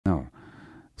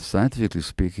Scientifically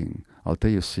speaking, I'll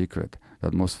tell you a secret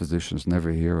that most physicians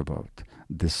never hear about,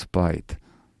 despite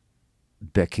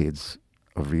decades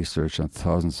of research and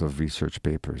thousands of research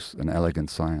papers and elegant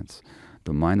science.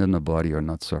 The mind and the body are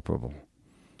not separable.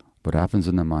 What happens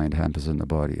in the mind happens in the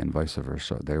body, and vice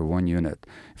versa. They're one unit.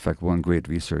 In fact, one great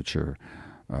researcher,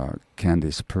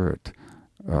 Candace Pert,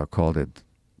 called it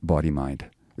body-mind.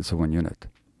 It's a one unit.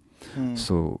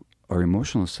 So our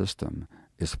emotional system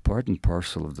is part and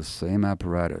parcel of the same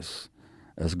apparatus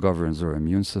as governs our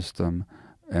immune system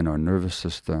and our nervous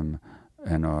system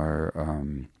and our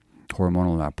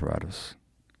hormonal apparatus.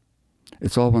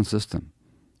 It's all one system.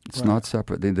 It's not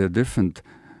separate. They're different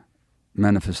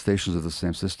manifestations of the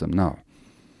same system. Now,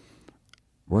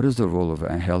 what is the role of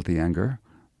a healthy anger?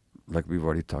 Like we've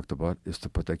already talked about, is to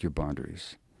protect your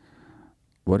boundaries.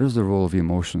 What is the role of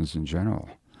emotions in general?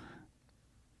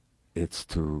 It's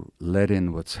to let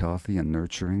in what's healthy and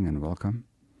nurturing and welcome,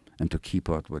 and to keep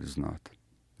out what is not.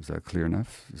 Is that clear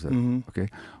enough? Is that okay?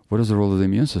 What is the role of the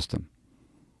immune system?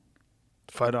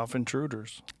 Fight off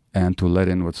intruders. And to let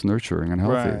in what's nurturing and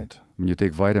healthy. Right. When you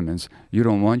take vitamins, you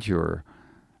don't want your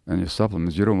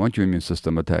supplements, you don't want your immune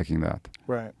system attacking that.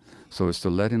 Right. So it's to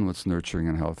let in what's nurturing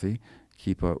and healthy,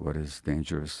 keep out what is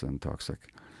dangerous and toxic.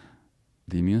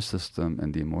 The immune system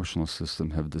and the emotional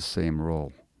system have the same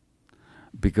role.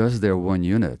 Because they're one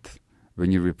unit,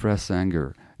 when you repress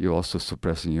anger, you're also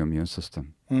suppressing your immune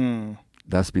system.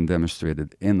 That's been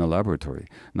demonstrated in the laboratory.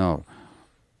 Now,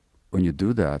 when you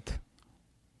do that,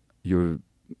 your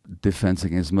defense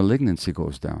against malignancy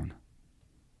goes down.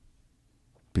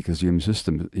 Because your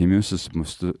immune system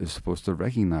is supposed to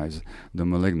recognize the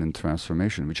malignant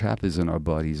transformation, which happens in our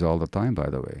bodies all the time, by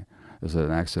the way. It's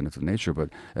an accident of nature, but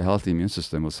a healthy immune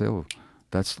system will say, oh,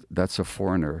 that's a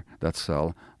foreigner, that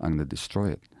cell, I'm going to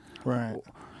destroy it. Right.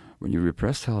 When you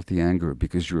repress healthy anger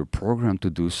because you were programmed to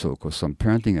do so, because some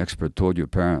parenting expert told your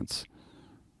parents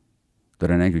that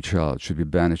an angry child should be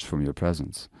banished from your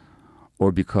presence,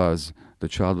 or because the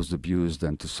child was abused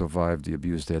and to survive the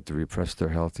abuse they had to repress their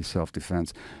healthy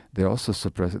self-defense, they also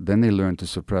suppress, then they learn to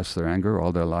suppress their anger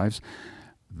all their lives.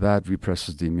 That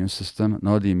represses the immune system.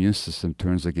 Now the immune system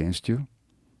turns against you,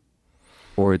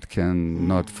 or it can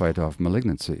not fight off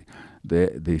malignancy.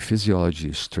 The physiology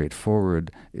is straightforward,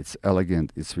 it's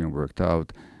elegant, it's been worked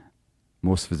out.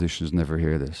 Most physicians never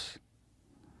hear this.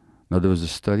 Now there was a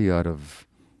study out of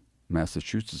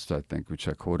Massachusetts, I think, which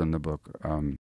I quote in the book,